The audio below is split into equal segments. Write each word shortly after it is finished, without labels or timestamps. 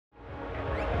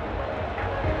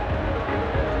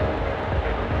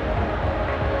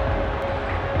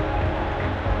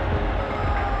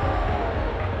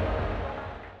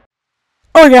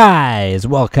Alright guys,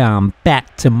 welcome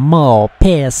back to more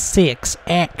PES 6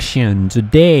 action.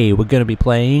 Today we're going to be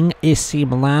playing AC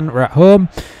Milan. We're at home.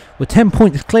 We're 10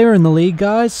 points clear in the league,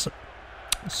 guys.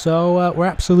 So we're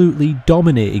absolutely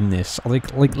dominating this.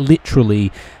 Like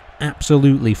literally,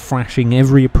 absolutely thrashing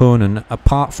every opponent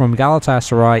apart from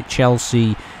Galatasaray,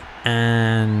 Chelsea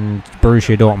and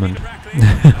Borussia Dortmund.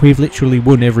 We've literally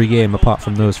won every game apart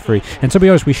from those three. And to be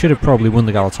honest, we should have probably won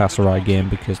the Galatasaray game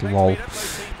because lol.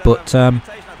 But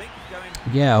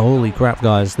yeah, holy crap,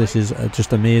 guys! This is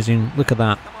just amazing. Look at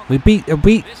that. We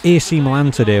beat AC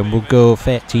Milan today, and we'll go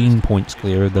 13 points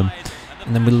clear of them,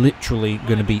 and then we're literally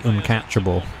going to be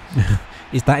uncatchable.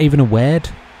 Is that even a word?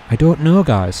 I don't know,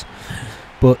 guys.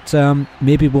 But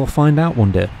maybe we'll find out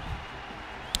one day.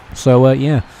 So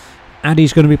yeah,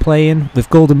 Addy's going to be playing with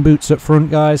golden boots up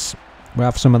front, guys. We'll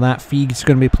have some of that. Feig's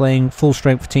going to be playing full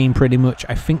strength team pretty much.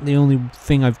 I think the only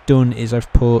thing I've done is I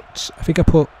put, was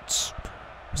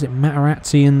it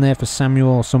Materazzi in there for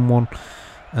Samuel or someone?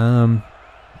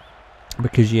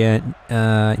 Because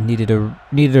yeah, needed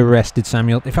a rested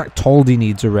Samuel. In fact, Toldi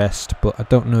needs a rest, but I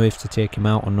don't know if to take him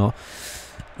out or not.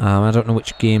 I don't know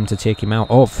which game to take him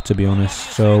out of, to be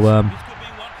honest. So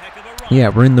yeah,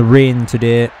 we're in the rain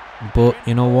today, but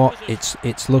you know what?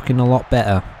 It's looking a lot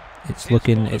better. It's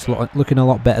looking a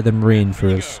lot better than rain for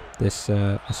us this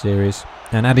series.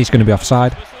 And Addy's going to be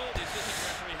offside.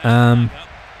 I'm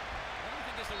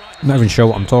not even sure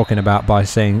what I'm talking about by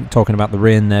talking about the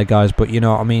rain there, guys. But you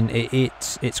know, I mean,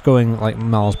 it's going like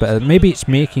miles better. Maybe it's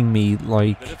making me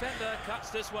like,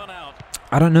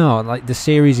 I don't know, like the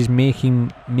series is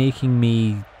making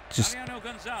me just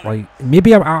like,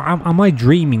 maybe am I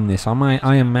dreaming this? Am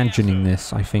I imagining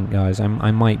this? I think, guys, I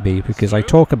might be, because I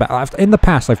talk about, in the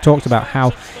past I've talked about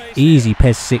how easy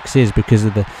PES 6 is because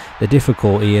of the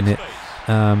difficulty in it.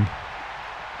 And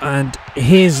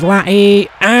here's Latty,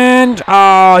 and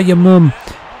oh, your mum.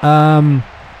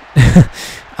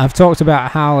 I've talked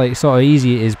about how like sort of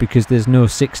easy it is because there's no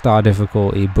 6-star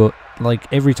difficulty, but like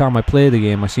every time I play the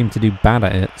game I seem to do bad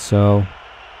at it, so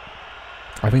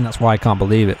I think that's why I can't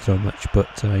believe it so much. But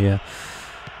yeah,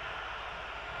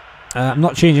 I'm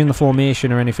not changing the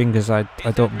formation or anything because I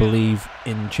don't believe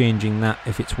in changing that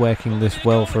if it's working this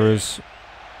well for us.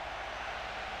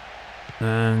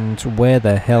 And where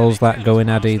the hell's that going,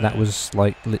 Addy? That was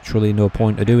like literally no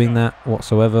point of doing that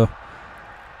whatsoever.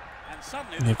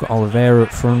 And they've got Oliveira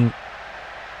up front.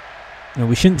 Now,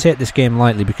 we shouldn't take this game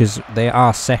lightly because they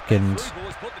are second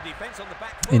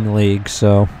in the league,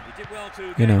 so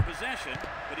you know.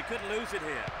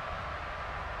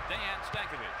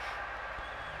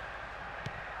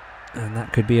 And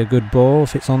that could be a good ball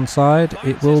if it's onside.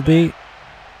 It will be.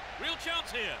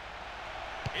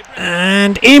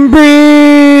 And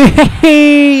Imbri!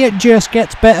 It just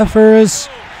gets better for us.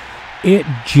 It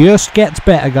just gets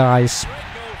better, guys.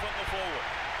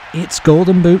 It's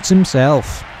Golden Boots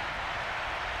himself.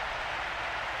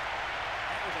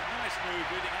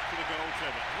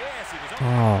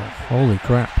 Oh, holy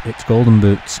crap. It's Golden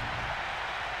Boots.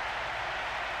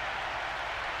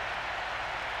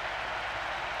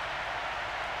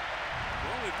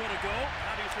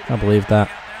 I believe that.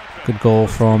 Good goal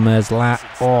from Zlatan.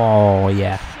 Oh,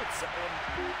 yeah.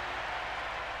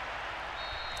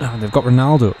 Oh, they've got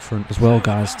Ronaldo up front as well,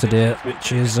 guys, today,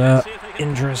 which is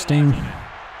interesting.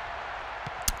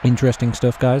 Interesting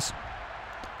stuff, guys.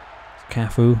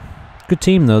 Cafu. Good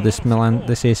team, though, this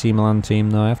AC Milan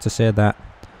team, though, I have to say that.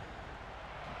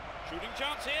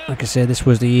 Like I said, this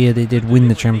was the year they did win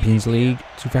the Champions League,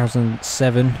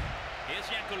 2007.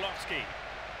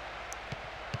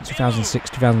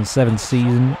 2006-2007 season.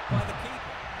 They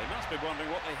must be wondering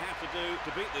what they have to do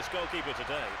to beat this goalkeeper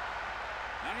today.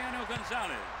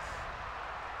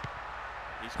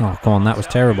 Oh, come on, that was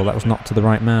terrible. That was not to the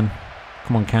right man.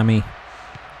 Come on, Cami.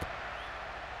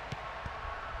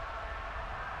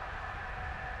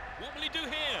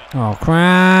 Oh,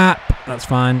 crap. That's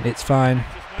fine. It's fine.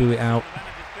 Boo it out.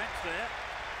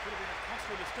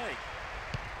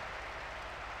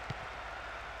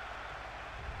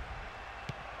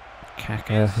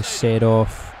 Kaka has set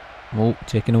off. Oh,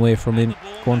 taken away from him.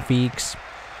 Go on, Feigs.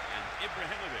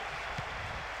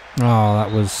 Oh,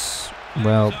 that was,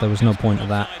 well, there was no point of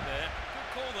that.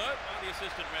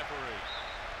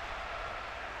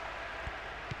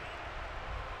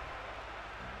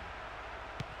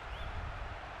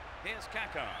 Here's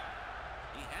Kaka.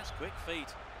 He has quick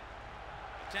feet.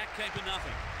 Attack came to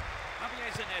nothing.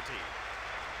 Javier Zanetti.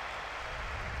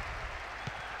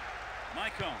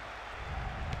 Maicon.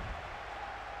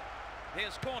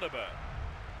 Here's Cordoba.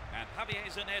 And Javier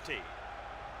Zanetti.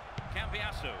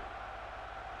 Cambiasso.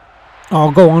 Oh,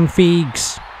 go on,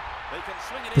 Feigs. They can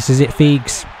swing it This is it,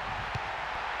 Feegs.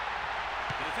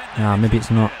 Ah, maybe it's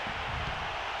not.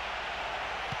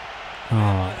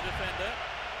 Oh.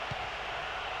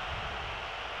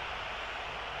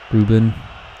 Ruben.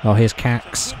 Oh, here's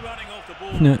Cax.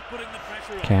 No.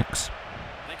 Cax.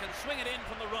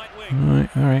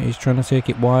 Alright, he's trying to take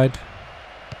it wide.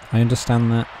 I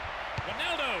understand that.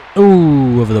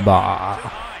 Ooh, over the bar.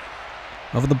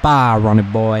 Over the bar, Ronnie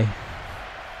boy.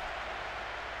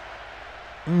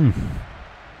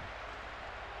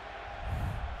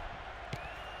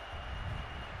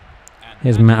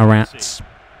 Here's Matarazzi.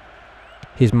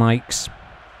 Here's Mike's.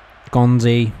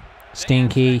 Gonzi.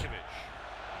 Stinky.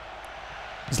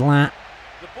 Zlat.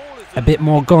 A bit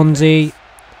more Gonzi.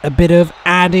 A bit of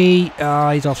Addy.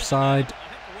 Ah, he's offside.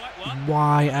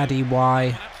 Why, Addy,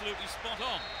 why?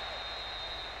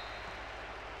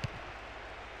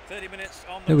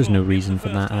 There was no reason for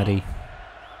that, Addy.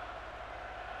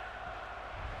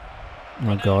 Oh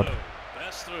my god.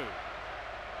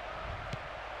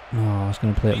 Oh, I was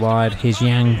going to play it wide. Here's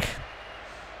Yank.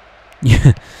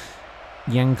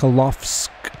 Yankolovsk.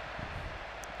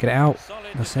 Get it out.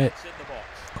 That's it.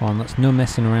 Come on, that's no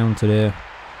messing around today.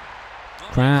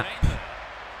 Crap.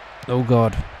 Oh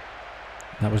god.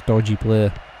 That was dodgy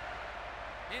play.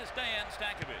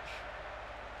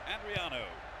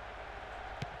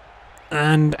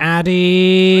 And Addy.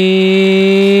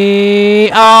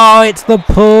 Oh, it's the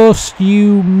post,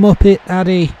 you muppet,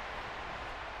 Addy.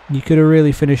 You could have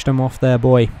really finished him off there,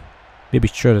 boy. Maybe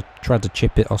should have tried to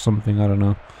chip it or something, I don't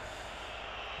know.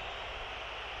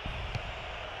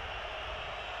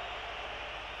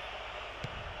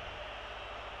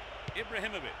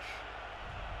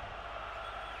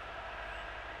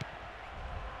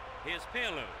 Here's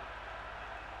Pirlo.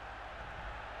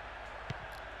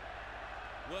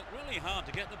 Worked really hard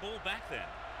to get the ball back then.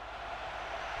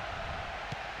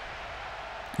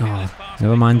 Oh,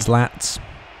 never mind, Zlats.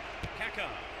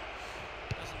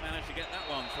 Doesn't manage to get that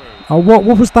one through. Oh, what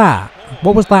was that?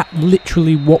 What was that?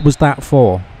 Literally, what was that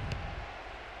for?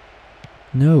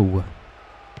 No.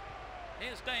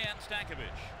 Here's Dejan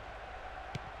Stankovic.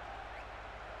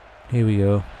 Here we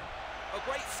go.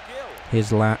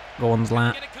 Here's Zlat. Go on,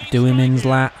 Zlat. Do him in,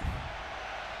 Zlat.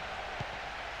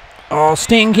 Oh,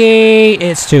 Stinky!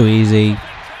 It's too easy.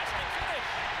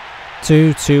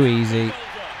 Too easy.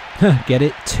 Get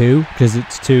it? 2? Because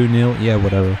it's 2-0. Yeah,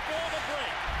 whatever.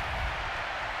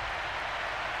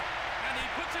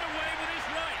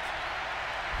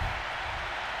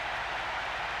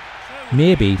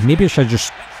 Maybe I should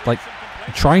just, like,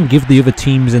 try and give the other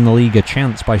teams in the league a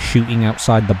chance by shooting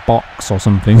outside the box or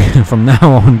something from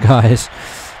now on, guys.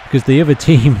 Because the other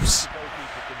teams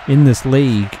in this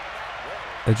league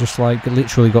are just, like,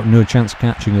 literally got no chance of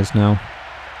catching us now.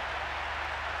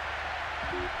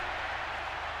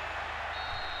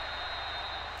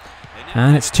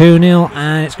 And it's 2-0,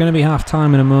 and it's going to be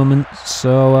half-time in a moment.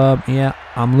 So, yeah,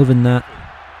 I'm loving that.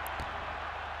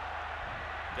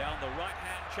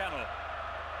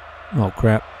 Oh,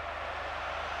 crap.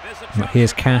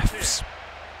 Here's Calves.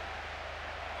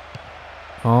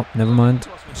 Oh, never mind.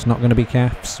 It's not going to be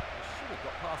Calves.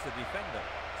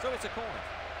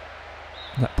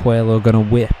 That Puello going to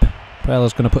whip.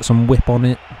 Puello's going to put some whip on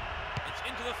it.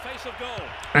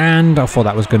 And I thought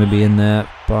that was going to be in there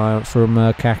from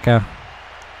Kaka.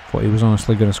 Thought he was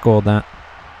honestly going to score that.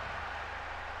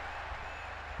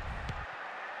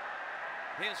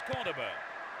 Here's Cordoba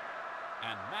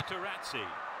and Matarazzi.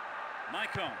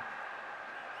 Maicon.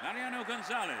 Mariano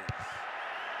Gonzalez.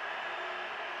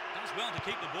 Does well to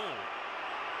keep the ball.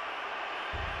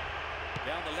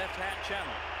 Down the left-hand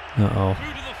channel. Uh-oh.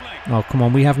 Oh, come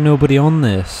on. We have nobody on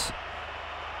this.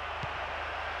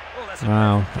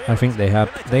 Wow. I think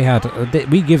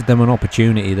we give them an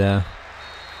opportunity there.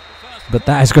 But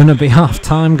that is going to be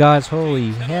half-time, guys.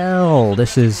 Holy hell.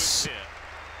 This is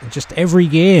just every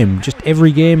game. Just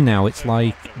every game now. It's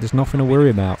like there's nothing to worry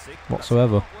about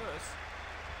whatsoever.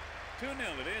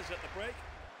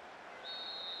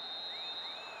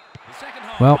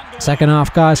 Well, second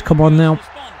half, guys. Come on now.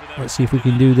 Let's see if we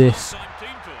can do this.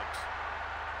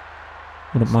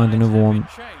 Wouldn't mind another one.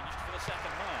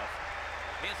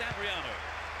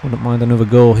 Wouldn't mind another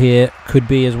goal here. Could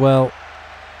be as well.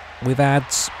 With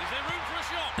ads.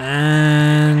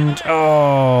 And...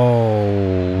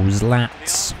 oh...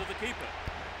 Zlats.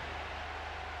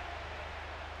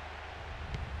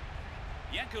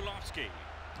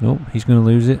 Nope, he's going to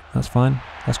lose it. That's fine.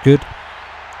 That's good.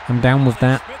 I'm down with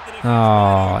that.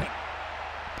 Oh...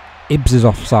 Ibs is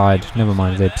offside. Never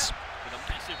mind, Ibs.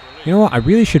 You know what? I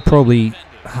really should probably...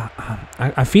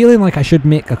 I'm feeling like I should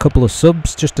make a couple of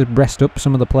subs just to rest up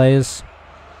some of the players.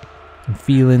 I'm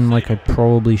feeling like I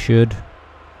probably should.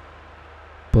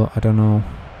 but I don't know.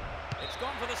 It's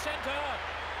gone for the centre.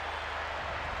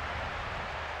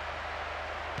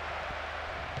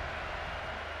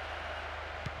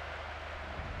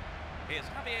 Here's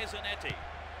Javier Zanetti.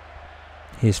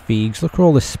 Here's Figs. Look at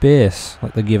all this space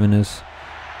like they're giving us.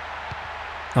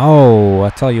 Oh, I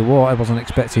tell you what, I wasn't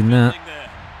expecting that.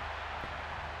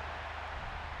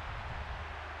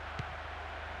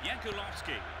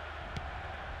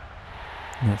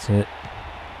 That's it.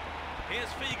 Here's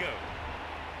Figo.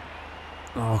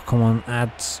 Oh, come on,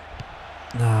 ads.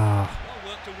 Ah. Well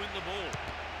work to win the ball.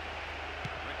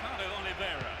 Ricardo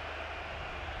Oliveira.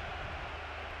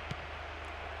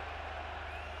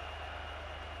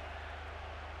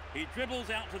 He dribbles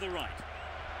out to the right.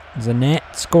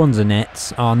 Zanets. Go on,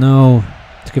 Zanets. Oh, no.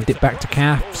 Let's give it back to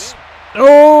Caps.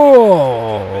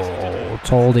 Oh,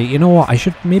 Toldy. You know what? I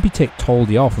should maybe take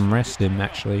Toldy off and rest him,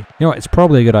 actually. You know what? It's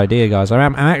probably a good idea, guys.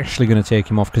 I'm actually going to take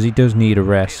him off because he does need a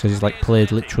rest because he's like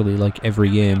played literally like every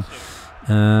game.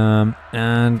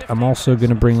 And I'm also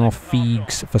going to bring off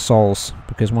Figs for Sols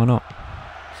because why not?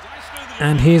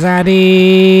 And here's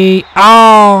Addy.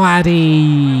 Oh,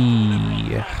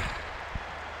 Addy.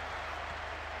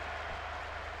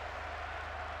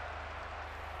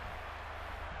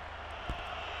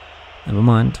 Never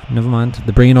mind, never mind.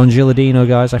 They're bringing on Gilardino,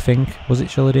 guys, I think. Was it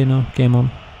Gilardino? Game on.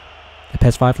 A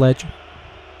PES 5 ledge.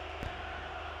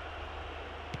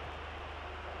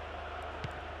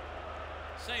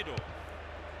 Sador.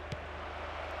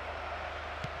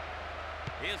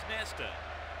 Here's Nesta.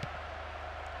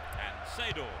 And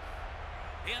Sador.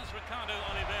 Here's Ricardo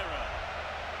Oliveira.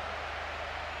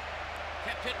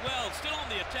 Kept it well, still on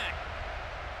the attack.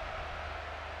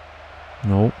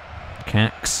 No.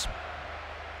 Cax.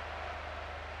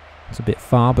 It's a bit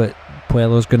far, but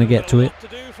Puelo's going to get to it.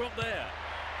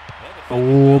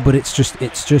 Oh, but it's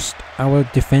just our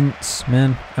defence,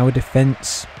 man. Our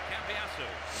defence.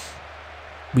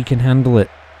 We can handle it.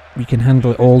 We can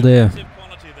handle it all day.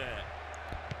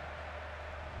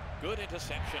 Good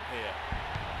interception here.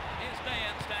 Here's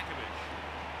Dejan Stankovic.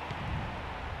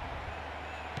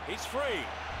 He's free.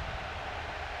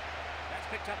 That's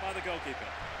picked up by the goalkeeper.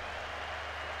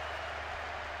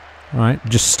 Right,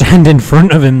 just stand in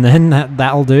front of him then.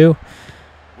 That'll do.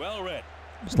 Well read.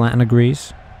 Zlatan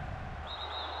agrees.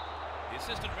 The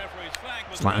assistant referee's flag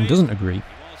was Zlatan raised. doesn't agree. He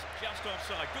was just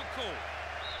offside. Good call.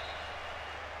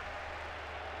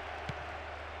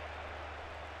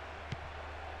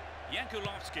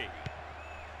 Jankulovski.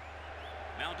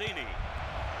 Maldini.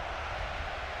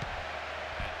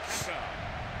 And Kaka.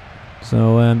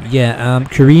 So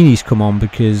Carini's come on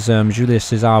because Julius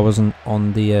Cesar wasn't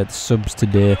on the subs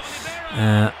today.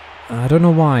 I don't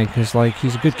know why, because like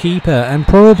he's a good keeper and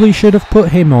probably should have put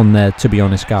him on there, to be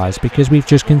honest, guys, because we've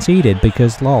just conceded.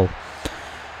 Because lol.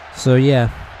 So yeah,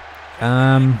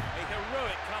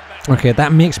 okay,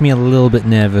 that makes me a little bit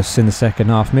nervous in the second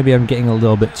half. Maybe I'm getting a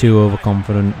little bit too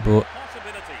overconfident, but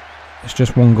it's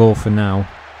just one goal for now.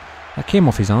 That came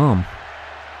off his arm.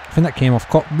 I think that came off.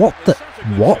 What the?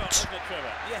 What?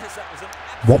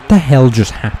 What the hell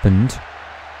just happened?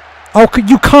 Oh,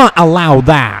 you can't allow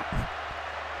that.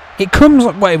 It comes.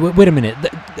 Wait a minute.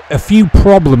 A few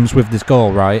problems with this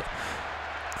goal, right?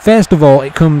 First of all,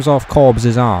 it comes off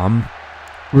Corbs' arm.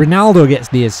 Ronaldo gets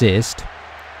the assist,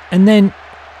 and then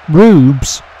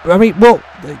Rubes.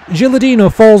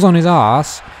 Gilardino falls on his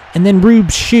arse, and then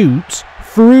Rubes shoots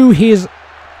through his.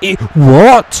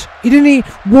 What? He didn't.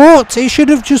 What? It should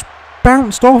have just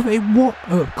bounced off. What?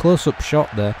 Oh, close-up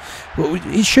shot there.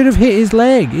 It should have hit his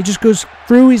leg. It just goes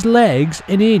through his legs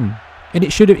and in, and it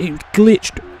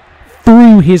glitched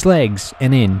through his legs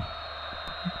and in,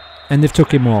 and they've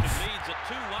took him off.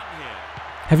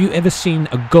 Have you ever seen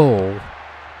a goal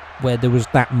where there was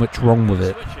that much wrong with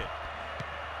it?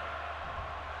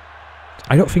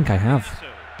 I don't think I have.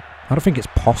 I don't think it's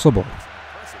possible.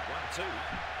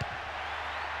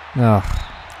 Ugh,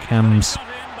 cams.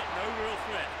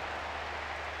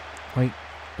 Like,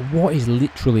 what is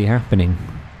literally happening?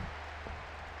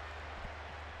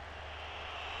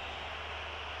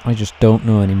 I just don't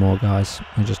know anymore, guys.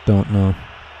 I just don't know.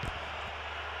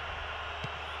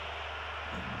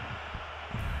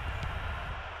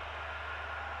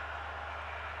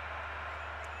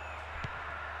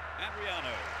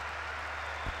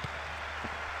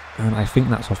 And I think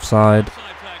that's offside.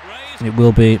 It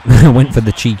will be. I went for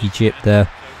the cheeky chip there.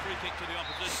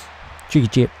 Cheeky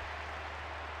chip.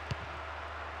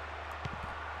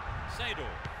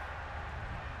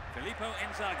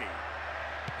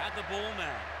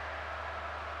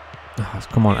 Oh,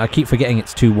 come on, I keep forgetting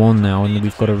it's 2-1 now, and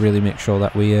we've got to really make sure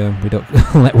that we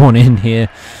don't let one in here.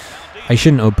 I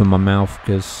shouldn't open my mouth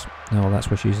because, no,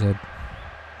 that's what she said.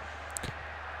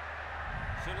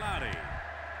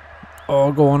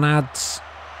 Oh, go on, Ads.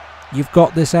 You've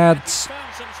got this, Ads.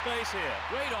 Found some space here.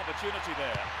 Great opportunity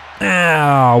there.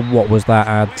 Ah, what was that,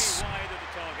 Ads? Way wide of the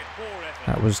target. Poor effort.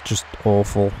 That was just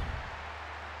awful.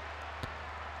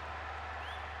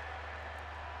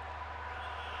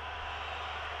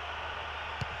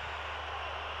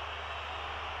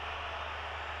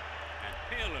 And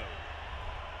Pirlo.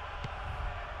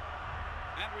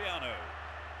 Adriano.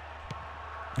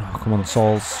 Oh, come on,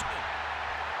 Sols.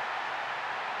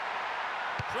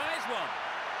 Tries one.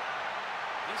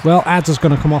 Well, Ads is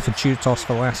going to come off a chew toss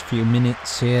for the last few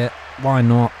minutes here. Why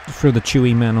not? Throw the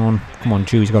Chewy man on. Come on,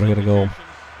 Chewy's got to get a goal.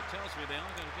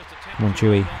 Come on,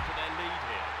 Chewy.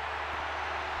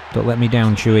 Don't let me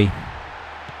down, Chewy.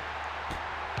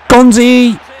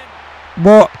 Gonzi!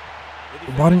 What?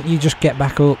 Why didn't you just get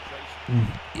back up and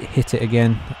hit it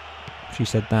again? She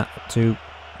said that too.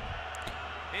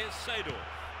 Here's Seydorf.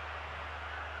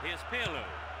 Here's Pirlo.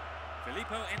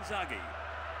 Filippo Inzaghi.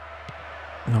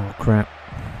 Oh, crap.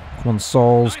 Come on,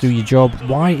 Sols, do your job.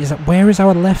 Why is that? Where is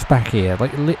our left back here?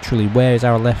 Like, literally, where is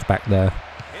our left back there?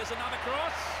 Here's another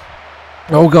cross.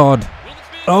 Oh, God.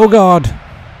 Oh, God.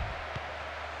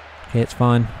 Okay, it's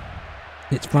fine.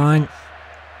 It's fine.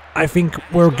 I think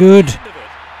we're good.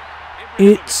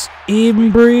 It's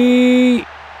Imbri.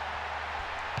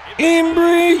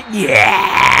 Imbri.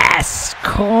 Yes!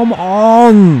 Come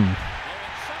on.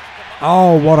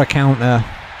 Oh, what a counter.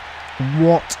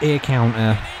 What a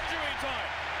counter.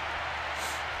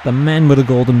 The man with the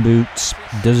golden boots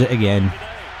does it again.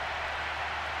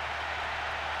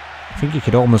 I think he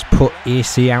could almost put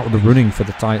AC out of the running for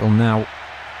the title now.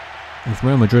 If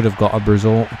Real Madrid have got a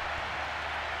result.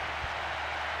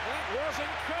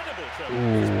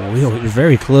 Oh, it was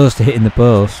very close to hitting the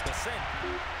post.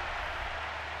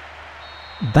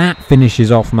 That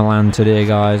finishes off Milan today,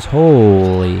 guys.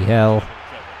 Holy hell.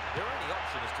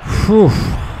 Whew.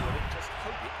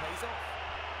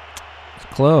 It's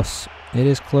close. It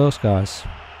is close, guys.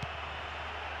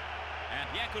 And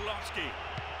Yakulovsky.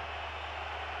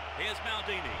 Here's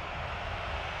Maldini.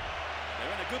 They're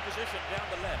in a good position down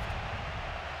the left.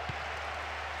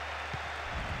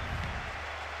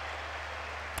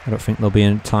 I don't think there'll be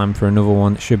any time for another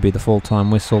one. It should be the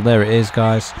full-time whistle. There it is,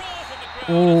 guys.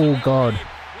 Oh, God.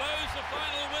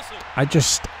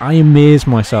 I amaze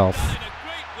myself.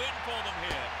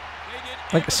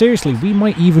 Like, seriously, we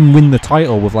might even win the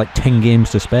title with like 10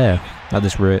 games to spare at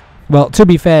this rate. Well, to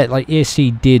be fair, like,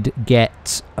 AC did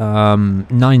get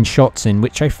 9 shots in,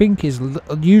 which I think is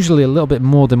usually a little bit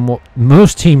more than what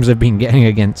most teams have been getting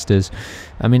against us.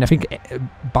 I mean, I think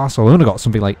Barcelona got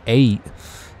something like 8.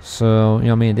 So, you know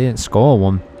what I mean, they didn't score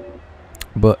one.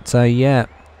 But, yeah,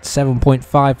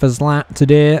 7.5 for Zlat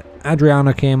today.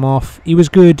 Adriano came off. He was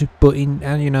good, but he,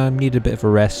 you know, needed a bit of a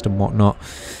rest and whatnot.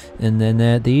 And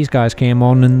then these guys came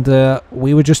on and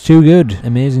we were just too good.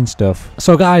 Amazing stuff.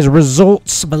 So, guys,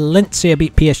 results. Valencia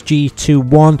beat PSG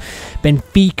 2-1.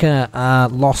 Benfica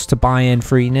lost to Bayern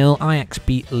 3-0. Ajax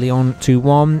beat Lyon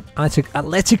 2-1.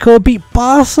 Atletico beat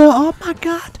Barca. Oh, my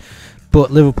God. But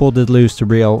Liverpool did lose to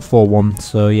Real 4-1,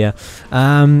 so yeah.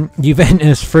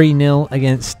 Juventus 3-0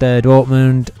 against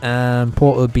Dortmund.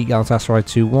 Porto beat Galatasaray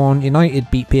 2-1.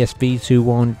 United beat PSV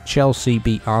 2-1. Chelsea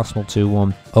beat Arsenal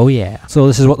 2-1. Oh yeah. So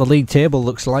this is what the league table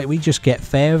looks like. We just get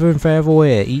further and further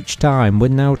away each time. We're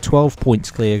now 12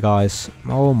 points clear, guys.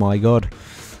 Oh my God.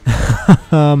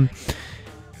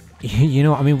 You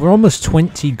know, I mean, we're almost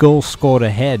 20 goals scored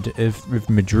ahead of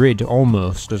Madrid,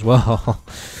 almost, as well.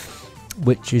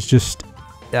 Which is just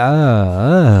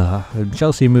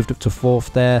Chelsea moved up to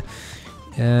 4th there.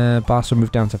 Barca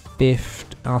moved down to 5th.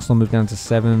 Arsenal moved down to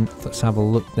 7th. Let's have a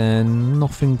look then.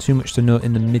 Nothing too much to note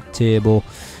in the mid-table.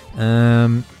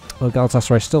 Well,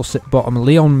 Galatasaray still sit bottom.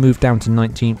 Lyon moved down to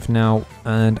 19th now,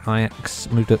 and Ajax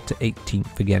moved up to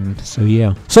 18th again. So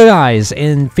yeah. So guys,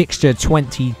 in fixture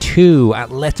 22,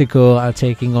 Atletico are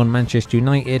taking on Manchester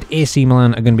United. AC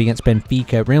Milan are going to be against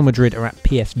Benfica. Real Madrid are at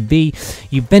PSV.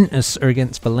 Juventus are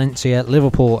against Valencia.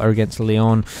 Liverpool are against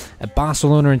Lyon.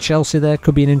 Barcelona and Chelsea there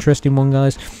could be an interesting one,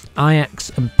 guys. Ajax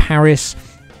and Paris.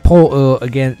 Porto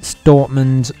against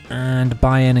Dortmund, and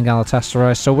Bayern and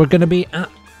Galatasaray. So we're going to be at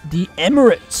the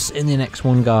Emirates in the next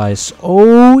one, guys.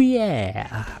 Oh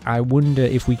yeah. I wonder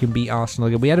if we can beat Arsenal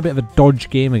again. We had a bit of a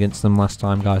dodge game against them last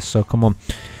time, guys, so come on,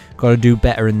 got to do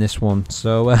better in this one.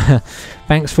 So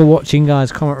thanks for watching,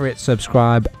 guys. Comment, rate,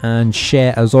 subscribe, and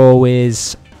share as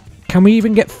always. Can we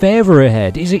even get further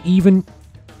ahead? Is it even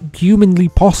humanly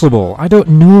possible? I don't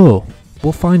know.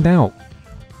 We'll find out.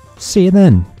 See you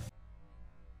then.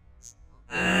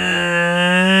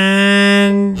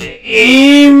 And